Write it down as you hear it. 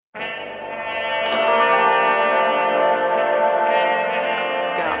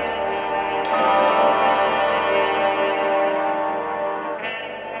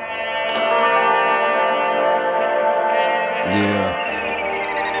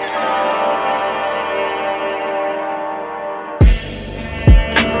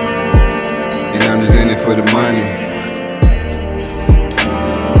for the money.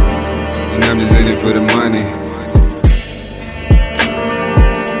 And I'm just in it for the money.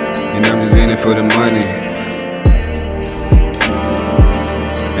 And I'm just in it for the money.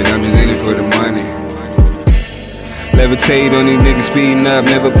 And I'm just in it for the money. Levitate on these niggas speeding up,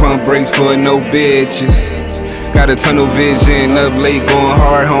 never pump brakes for no bitches. Got a tunnel vision, up late going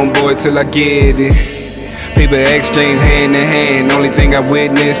hard, homeboy, till I get it. Paper exchange hand in hand, only thing I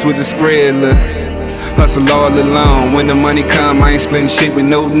witnessed was a Skrilla. Hustle all alone, when the money come, I ain't splitting shit with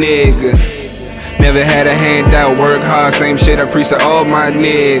no niggas. Never had a handout, work hard, same shit I preach to all my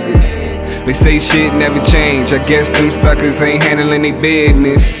niggas. They say shit never change, I guess them suckers ain't handling their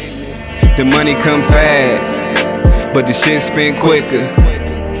business. The money come fast, but the shit spin quicker.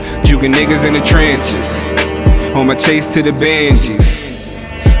 Juking niggas in the trenches, on my chase to the Benjis.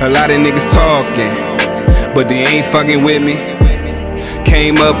 A lot of niggas talking, but they ain't fucking with me.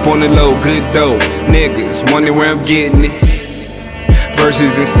 Came up on the low, good dope. Niggas wonder where I'm getting it.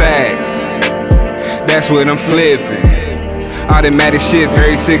 Verses and sacks, that's what I'm flipping. Automatic shit,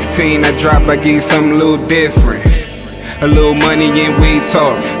 very 16. I drop, I give you something a little different. A little money and we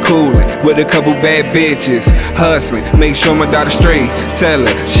talk, coolin' with a couple bad bitches. Hustling, make sure my daughter straight. Tell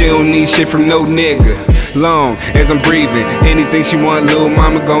her she don't need shit from no nigga. Long as I'm breathing, anything she want, little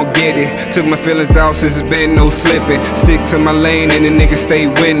mama gon' get it. Took my feelings out since it's been no slipping. Stick to my lane and the nigga stay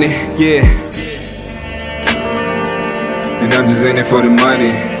winning, yeah. And I'm just in it for the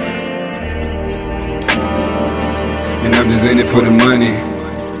money. And I'm just in it for the money.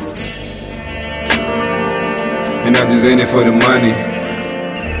 And I'm just in it for the money.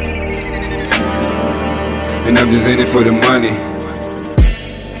 And I'm just in it for the money.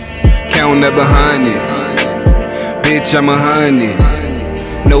 Counting up 100. Bitch, I'm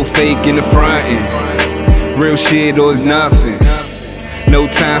 100. No fake in the frontin'. Real shit or it's nothing. No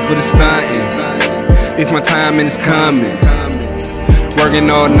time for the stuntin'. It's my time and it's coming. Working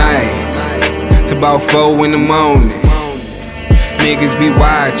all night to about 4 in the morning. Niggas be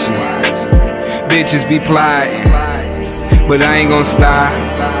watching, bitches be plotting, but I ain't gon' stop.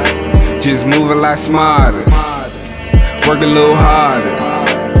 Just move a lot smarter, work a little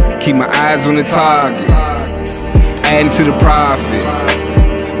harder. Keep my eyes on the target, adding to the profit,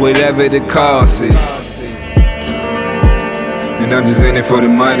 whatever the cost is. And I'm just in it for the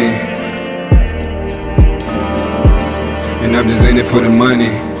money. And I'm just in it for the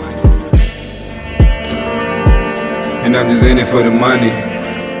money. And I'm just in it for the money.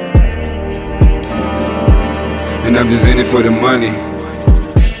 And I'm just in it for the money.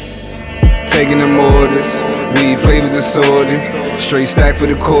 Taking them orders, weed flavors assorted. Straight stack for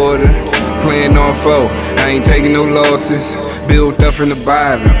the quarter, playing on 4. I ain't taking no losses. Built up from the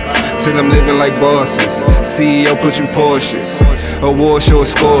bottom, till I'm living like bosses. CEO pushing Porsches, award show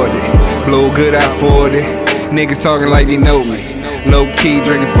escorted. Blow good out 40, niggas talking like they know me. Low key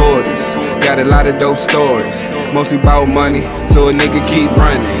drinking 40s, got a lot of dope stories. Mostly about money, so a nigga keep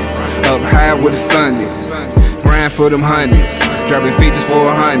running. Up high where the sun is, grind for them hundreds. Dropping features for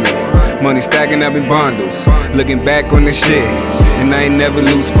 100, money stacking up in bundles. Looking back on the shit, and I ain't never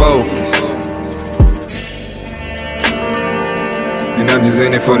lose focus. And I'm just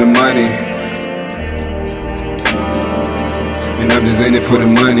in it for the money. And I'm just in it for the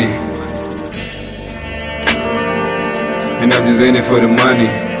money. And I'm just in it for the money.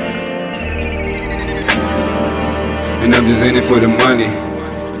 And I'm just in it for the money.